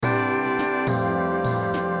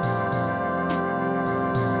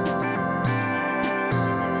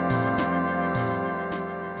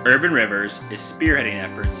Urban Rivers is spearheading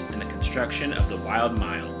efforts in the construction of the Wild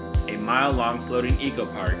Mile, a mile-long floating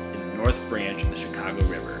eco-park in the North Branch of the Chicago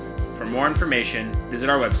River. For more information, visit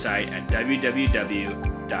our website at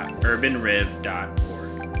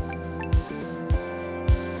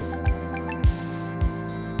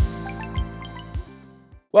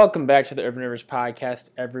www.urbanriv.org. Welcome back to the Urban Rivers podcast,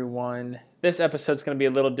 everyone. This episode's going to be a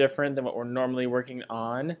little different than what we're normally working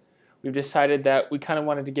on. We've decided that we kind of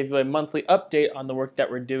wanted to give you a monthly update on the work that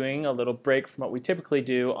we're doing, a little break from what we typically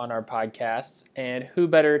do on our podcasts, and who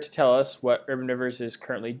better to tell us what Urban Rivers is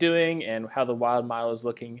currently doing and how the Wild Mile is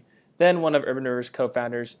looking than one of Urban Rivers'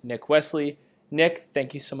 co-founders, Nick Wesley. Nick,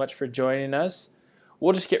 thank you so much for joining us.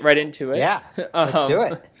 We'll just get right into it. Yeah, let's do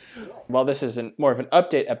it. While this is more of an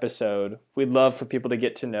update episode, we'd love for people to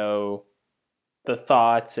get to know the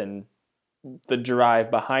thoughts and the drive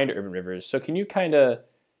behind Urban Rivers. So can you kind of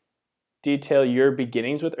detail your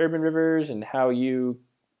beginnings with Urban Rivers and how you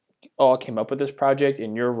all came up with this project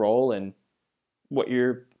and your role and what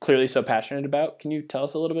you're clearly so passionate about? Can you tell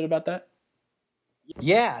us a little bit about that?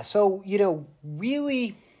 Yeah, so,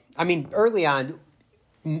 really, early on,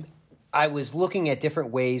 I was looking at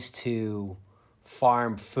different ways to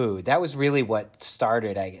farm food. That was really what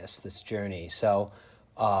started, I guess, this journey. So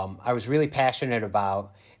I was really passionate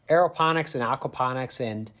about aeroponics and aquaponics,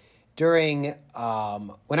 and during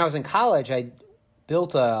when I was in college, I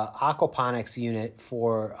built a aquaponics unit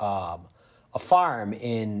for a farm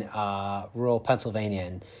in rural Pennsylvania.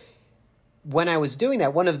 And when I was doing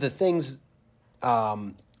that, one of the things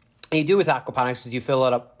you do with aquaponics is you fill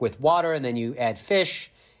it up with water and then you add fish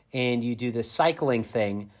and you do this cycling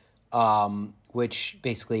thing, which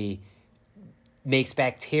basically makes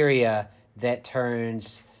bacteria that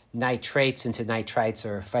turns nitrates into nitrites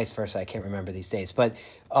or vice versa. I can't remember these days, but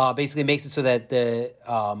basically makes it so that the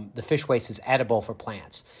fish waste is edible for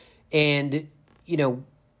plants. And, in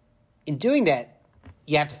doing that,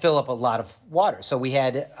 you have to fill up a lot of water. So we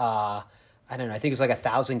had, I think it was like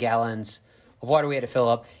 1,000 gallons of water we had to fill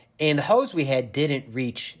up. And the hose we had didn't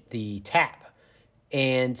reach the tap.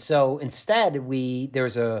 And so instead there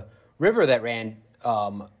was a river that ran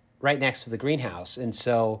right next to the greenhouse. And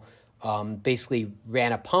so basically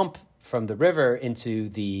ran a pump from the river into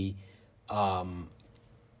the garden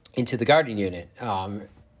unit,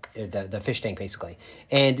 the fish tank basically.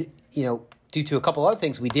 And due to a couple other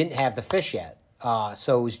things, we didn't have the fish yet,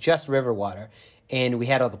 so it was just river water, and we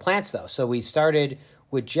had all the plants though. So we started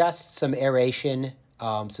with just some aeration,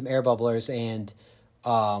 some air bubblers, and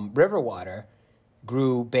river water.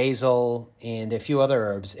 Grew basil and a few other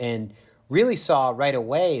herbs, and really saw right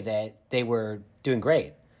away that they were doing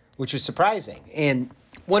great, which was surprising. And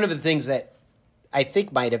one of the things that I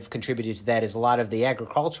think might have contributed to that is a lot of the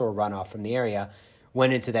agricultural runoff from the area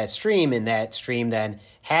went into that stream, and that stream then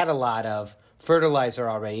had a lot of fertilizer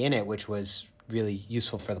already in it, which was really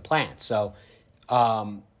useful for the plants. So,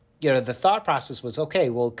 the thought process was,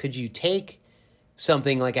 okay, well, could you take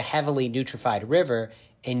something like a heavily nutrified river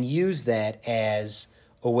and use that as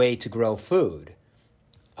a way to grow food?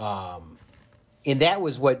 And that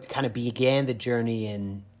was what kind of began the journey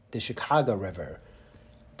in the Chicago River.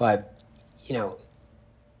 But,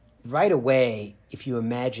 right away, if you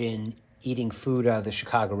imagine eating food out of the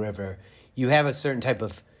Chicago River, you have a certain type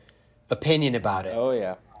of opinion about it. Oh,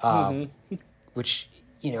 yeah. Which,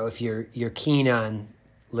 if you're keen on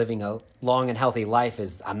living a long and healthy life,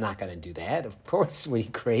 I'm not going to do that. Of course, we're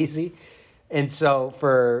crazy. And so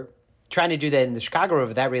for trying to do that in the Chicago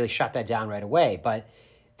River, that really shut that down right away. But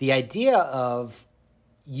the idea of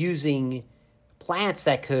using plants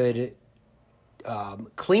that could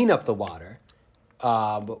clean up the water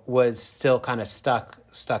was still kind of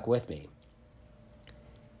stuck with me.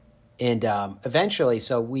 And eventually,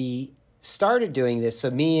 so we started doing this.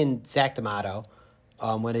 So me and Zach D'Amato,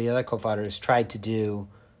 one of the other co-founders, tried to do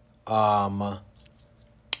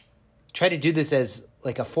this as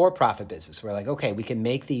like a for-profit business. We're like, okay, we can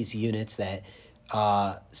make these units that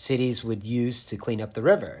cities would use to clean up the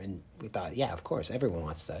river. And we thought, yeah, of course, everyone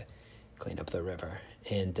wants to clean up the river.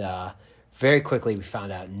 And very quickly we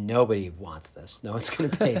found out nobody wants this. No one's going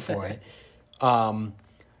to pay for it.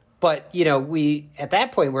 But, we at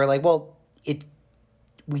that point, we're like, well,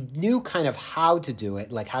 we knew kind of how to do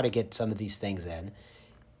it, like how to get some of these things in.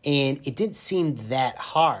 And it didn't seem that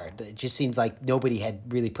hard. It just seemed like nobody had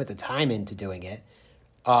really put the time into doing it.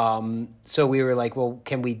 So we were like, well,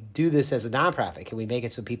 can we do this as a nonprofit? Can we make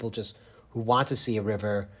it so people just who want to see a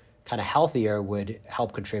river kind of healthier would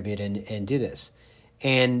help contribute and do this?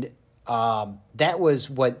 And that was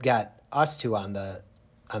what got us two on the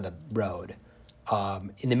road.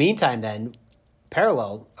 In the meantime, then,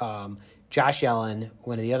 parallel, Josh Yellen,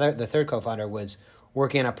 the third co-founder, was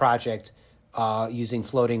working on a project using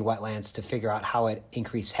floating wetlands to figure out how it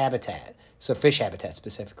increased habitat, so fish habitat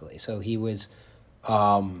specifically. So he was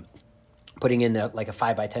putting in like a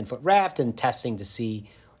 5 by 10 foot raft and testing to see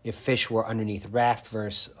if fish were underneath the raft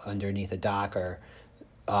versus underneath a dock or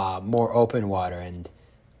more open water. And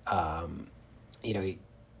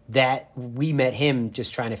that we met him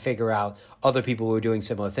just trying to figure out other people who were doing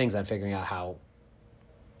similar things on figuring out how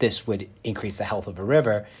this would increase the health of a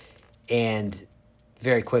river, and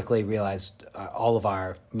very quickly realized all of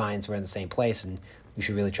our minds were in the same place and we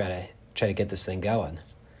should really try to get this thing going.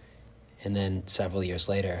 And then several years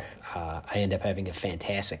later, I end up having a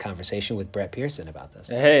fantastic conversation with Brett Pearson about this.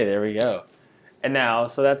 Hey, there we go. And now,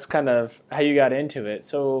 so that's kind of how you got into it.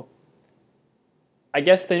 So I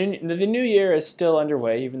guess the new year is still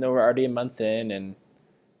underway, even though we're already a month in. And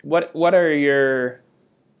what are your,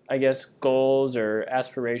 I guess, goals or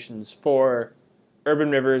aspirations for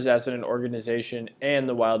Urban Rivers as an organization and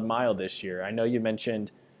the Wild Mile this year? I know you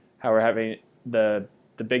mentioned how we're having the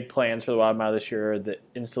big plans for the Wild Mile this year, the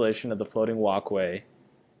installation of the floating walkway.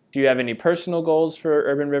 Do you have any personal goals for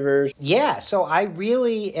Urban Rivers? Yeah, so I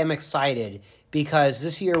really am excited because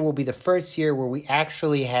this year will be the first year where we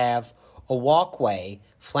actually have a walkway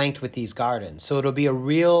flanked with these gardens. So it'll be a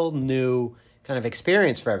real new kind of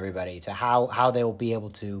experience for everybody to how they will be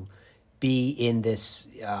able to be in this,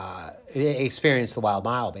 experience the Wild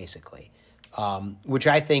Mile, basically, which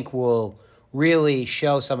I think will really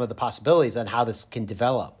show some of the possibilities on how this can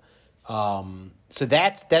develop. So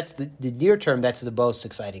that's the near term. That's the most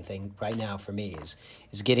exciting thing right now for me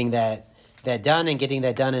is getting that done and getting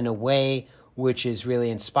that done in a way which is really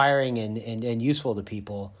inspiring and useful to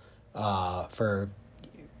people for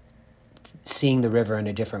seeing the river in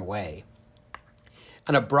a different way.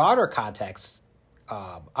 On a broader context,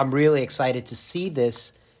 I'm really excited to see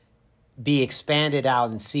this be expanded out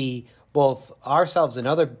and see both ourselves and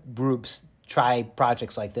other groups try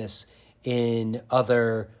projects like this in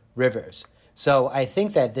other rivers. So I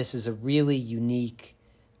think that this is a really unique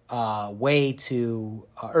way to,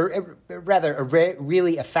 or rather a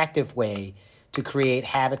really effective way to create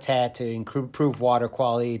habitat, to improve water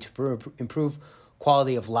quality, to improve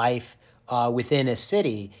quality of life within a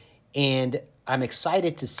city. And I'm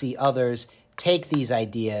excited to see others take these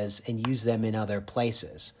ideas and use them in other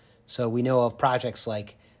places. So we know of projects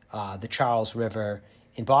like the Charles River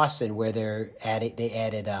in Boston, where they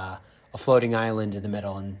added a floating island in the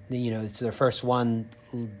middle, and it's their first one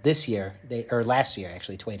this year. Last year,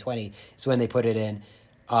 actually, 2020 is when they put it in,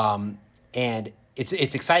 and it's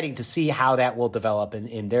exciting to see how that will develop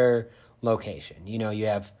in their location. You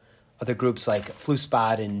have other groups like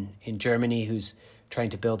Flussbad in Germany, who's trying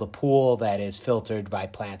to build a pool that is filtered by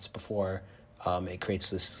plants before it creates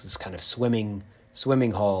this kind of swimming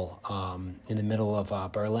hole in the middle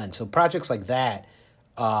of Berlin. So projects like that.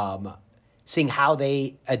 Seeing how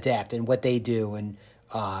they adapt and what they do, and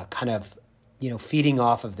kind of feeding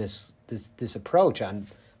off of this approach on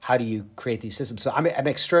how do you create these systems. So I'm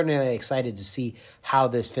extraordinarily excited to see how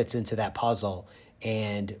this fits into that puzzle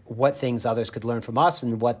and what things others could learn from us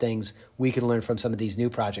and what things we can learn from some of these new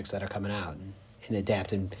projects that are coming out and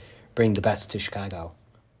adapt and bring the best to Chicago.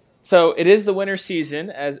 So it is the winter season,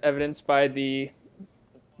 as evidenced by the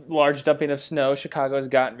large dumping of snow Chicago has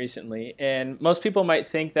gotten recently. And most people might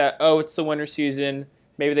think that, it's the winter season.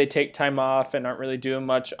 Maybe they take time off and aren't really doing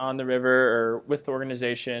much on the river or with the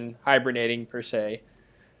organization, hibernating per se.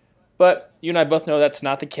 But you and I both know that's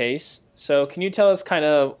not the case. So can you tell us kind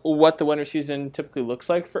of what the winter season typically looks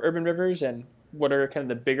like for Urban Rivers and what are kind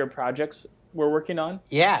of the bigger projects we're working on?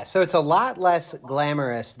 Yeah, so it's a lot less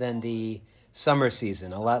glamorous than the summer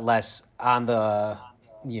season, a lot less on the,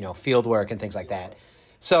 field work and things like that.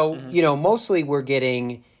 So, mostly we're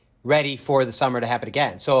getting ready for the summer to happen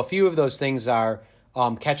again. So a few of those things are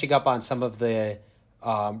catching up on some of the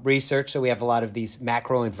research. So we have a lot of these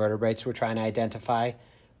macroinvertebrates we're trying to identify.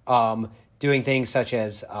 Doing things such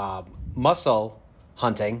as mussel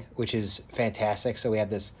hunting, which is fantastic. So we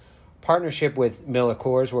have this partnership with Miller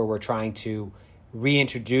Coors where we're trying to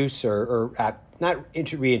reintroduce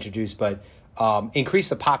but increase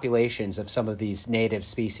the populations of some of these native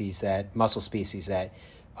species, mussel species that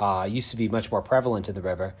used to be much more prevalent in the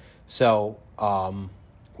river. So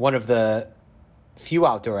one of the few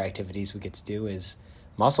outdoor activities we get to do is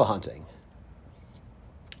mussel hunting.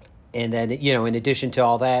 And then, in addition to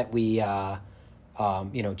all that, we,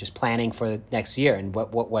 just planning for the next year and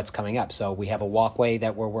what's coming up. So we have a walkway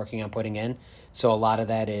that we're working on putting in. So a lot of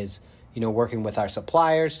that is, working with our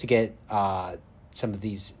suppliers to get some of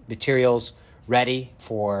these materials ready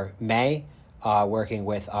for May, working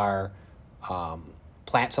with our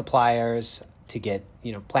plant suppliers to get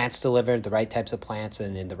plants delivered, the right types of plants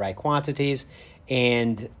and in the right quantities,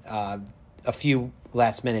 and a few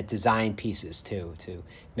last minute design pieces too, to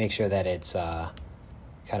make sure that it's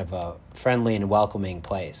kind of a friendly and welcoming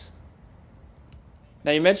place.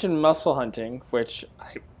 Now, you mentioned mussel hunting, which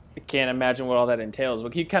I can't imagine what all that entails.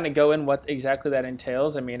 But can you kind of go in what exactly that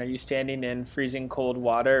entails? I mean, are you standing in freezing cold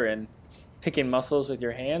water and picking mussels with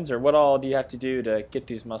your hands, or what all do you have to do to get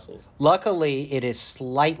these mussels? Luckily, it is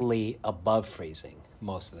slightly above freezing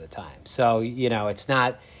most of the time. So,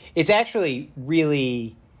 it's actually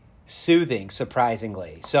really soothing,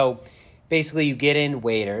 surprisingly. So basically you get in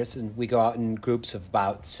waders, and we go out in groups of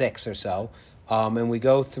about 6 or so, and we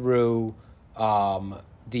go through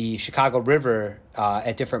the Chicago River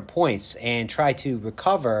at different points and try to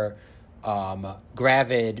recover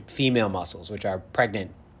gravid female mussels, which are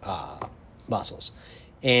pregnant mussels.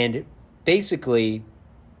 And basically,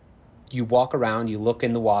 you walk around, you look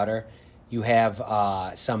in the water, you have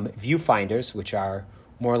some viewfinders, which are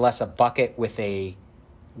more or less a bucket with a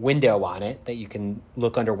window on it that you can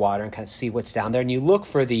look underwater and kind of see what's down there. And you look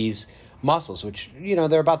for these mussels, which,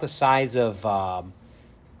 they're about the size of,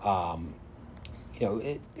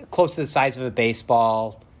 close to the size of a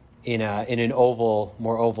baseball in an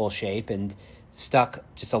more oval shape, and stuck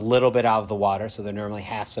just a little bit out of the water. So they're normally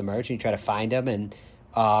half submerged, and you try to find them and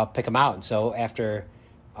pick them out. And so after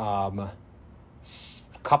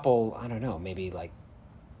couple, I don't know, maybe like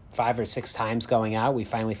 5 or 6 times going out, we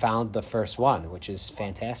finally found the first one, which is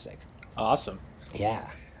fantastic. Awesome. Yeah.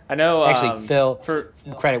 I know. Actually, Phil,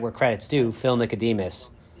 credit where credit's due, Phil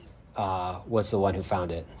Nicodemus was the one who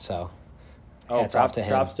found it. So hats off to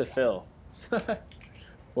him. Props to Phil.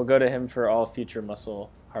 We'll go to him for all future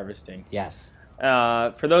mussel harvesting. Yes.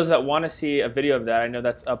 For those that want to see a video of that, I know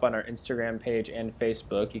that's up on our Instagram page and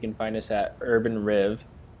Facebook. You can find us at Urban Riv,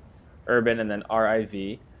 Urban and then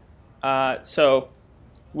RIV. So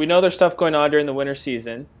we know there's stuff going on during the winter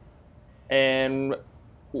season. And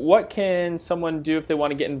what can someone do if they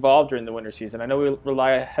want to get involved during the winter season? I know we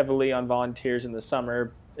rely heavily on volunteers in the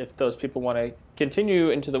summer. If those people want to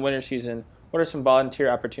continue into the winter season, what are some volunteer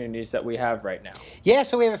opportunities that we have right now? Yeah,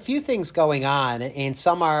 so we have a few things going on, and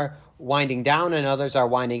some are winding down and others are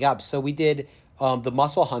winding up. So we did the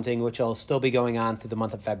mussel hunting, which will still be going on through the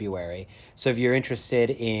month of February. So if you're interested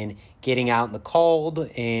in getting out in the cold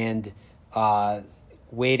and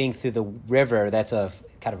wading through the river, that's a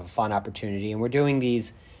kind of a fun opportunity. And we're doing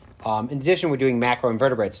these, in addition, we're doing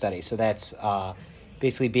macroinvertebrate studies. So that's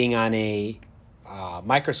basically being on a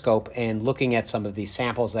microscope and looking at some of these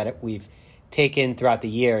samples that we've taken throughout the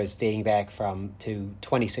years, dating back to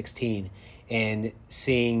 2016, and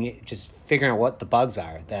figuring out what the bugs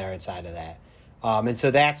are that are inside of that. And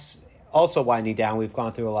so that's also winding down. We've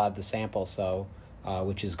gone through a lot of the samples, so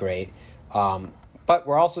which is great. But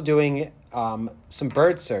we're also doing some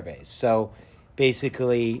bird surveys. So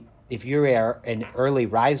basically, if you are an early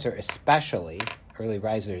riser, especially early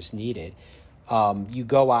risers needed, you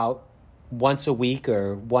go out once a week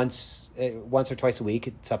or once or twice a week.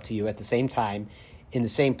 It's up to you, at the same time in the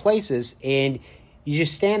same places, and you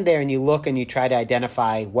just stand there and you look and you try to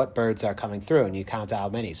identify what birds are coming through, and you count how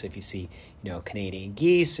many. So if you see, Canadian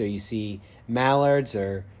geese, or you see mallards,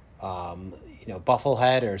 or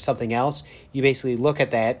bufflehead or something else, you basically look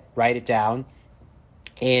at that, write it down,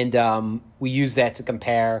 and we use that to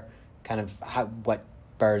compare kind of what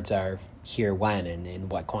birds are here when and in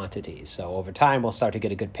what quantities. So over time, we'll start to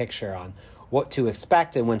get a good picture on what to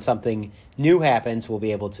expect, and when something new happens, we'll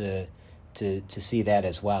be able to see that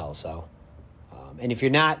as well. So, and if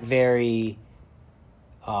you're not very,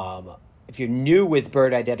 if you're new with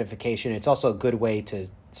bird identification, it's also a good way to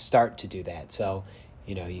start to do that. So,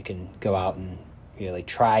 you can go out and really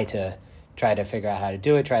try to figure out how to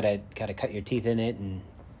do it, try to kind of cut your teeth in it, and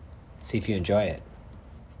see if you enjoy it.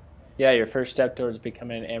 Yeah, your first step towards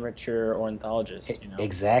becoming an amateur ornithologist.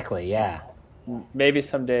 Exactly, yeah. Maybe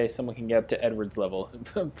someday someone can get up to Edward's level,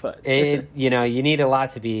 but you need a lot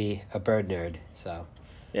to be a bird nerd. So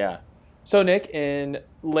yeah. So Nick, in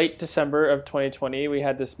late December of 2020, we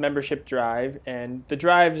had this membership drive, and the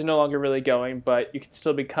drive is no longer really going, but you can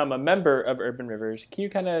still become a member of Urban Rivers. Can you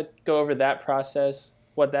kind of go over that process,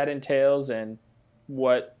 what that entails, and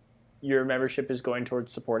what your membership is going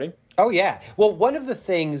towards supporting? Oh, yeah. Well, one of the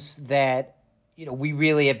things that, we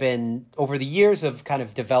really have been, over the years of kind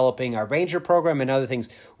of developing our ranger program and other things,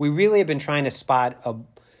 we really have been trying to spot a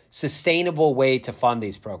sustainable way to fund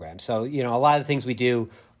these programs. So, a lot of the things we do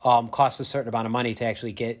cost a certain amount of money to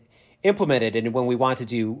actually get implemented. And when we want to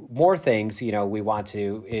do more things, we want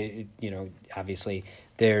to, obviously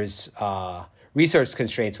there's resource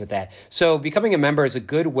constraints with that. So becoming a member is a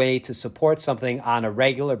good way to support something on a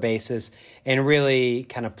regular basis and really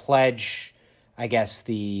kind of pledge, I guess,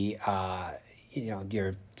 the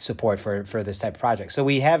your support for this type of project. So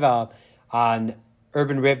we have on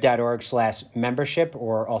urbanriv.org/membership,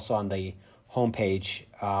 or also on the homepage,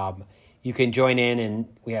 you can join in, and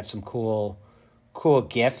we have some cool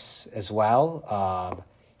gifts as well.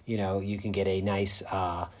 You can get a nice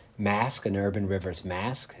mask, an Urban Rivers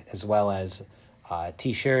mask, as well as a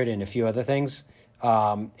T-shirt and a few other things.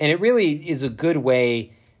 And it really is a good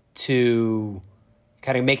way to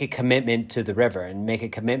kind of make a commitment to the river and make a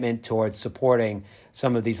commitment towards supporting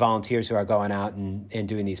some of these volunteers who are going out and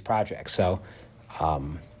doing these projects. So,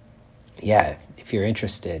 if you're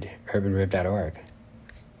interested, urbanriv.org.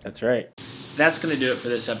 That's right. That's going to do it for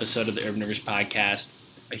this episode of the Urban Rivers Podcast.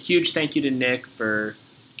 A huge thank you to Nick for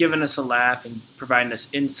giving us a laugh and providing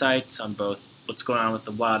us insights on both what's going on with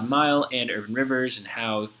the Wild Mile and Urban Rivers and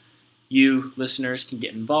how you, listeners, can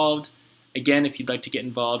get involved. Again, if you'd like to get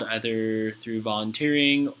involved either through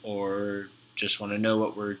volunteering or just want to know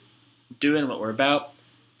what we're doing, what we're about,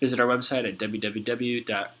 visit our website at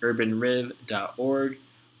www.urbanriv.org.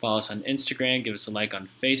 Follow us on Instagram, give us a like on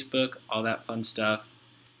Facebook, all that fun stuff.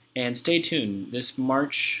 And stay tuned. This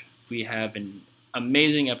March, we have an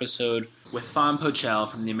amazing episode with Fawn Pochel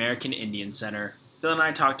from the American Indian Center. Phil and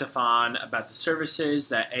I talked to Fawn about the services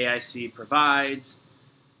that AIC provides,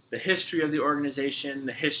 the history of the organization,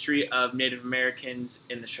 the history of Native Americans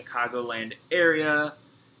in the Chicagoland area,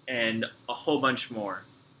 and a whole bunch more.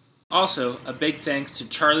 Also, a big thanks to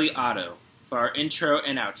Charlie Otto for our intro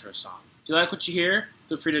and outro song. If you like what you hear,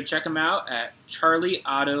 feel free to check him out at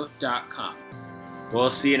charlieotto.com. We'll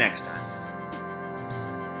see you next time.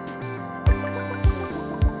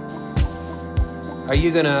 Are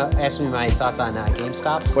you going to ask me my thoughts on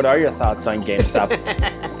GameStop? What are your thoughts on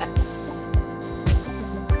GameStop?